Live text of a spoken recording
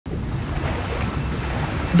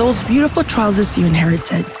Those beautiful trousers you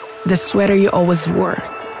inherited, the sweater you always wore,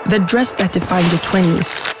 the dress that defined your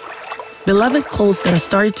 20s. Beloved clothes that are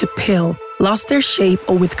starting to peel, lost their shape,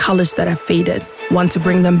 or with colors that have faded. Want to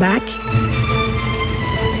bring them back?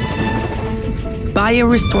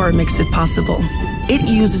 BIORESTORE makes it possible. It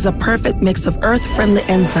uses a perfect mix of earth-friendly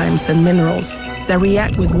enzymes and minerals that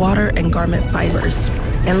react with water and garment fibers,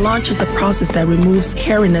 and launches a process that removes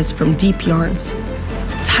hairiness from deep yarns,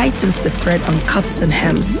 tightens the thread on cuffs and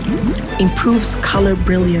hems, improves color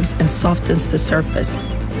brilliance, and softens the surface.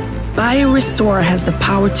 BIORESTORE has the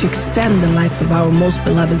power to extend the life of our most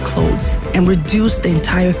beloved clothes and reduce the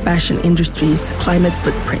entire fashion industry's climate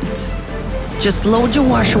footprint. Just load your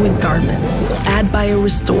washer with garments, add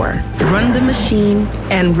BIORESTORE, run the machine,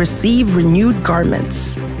 and receive renewed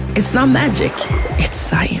garments. It's not magic, it's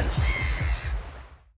science.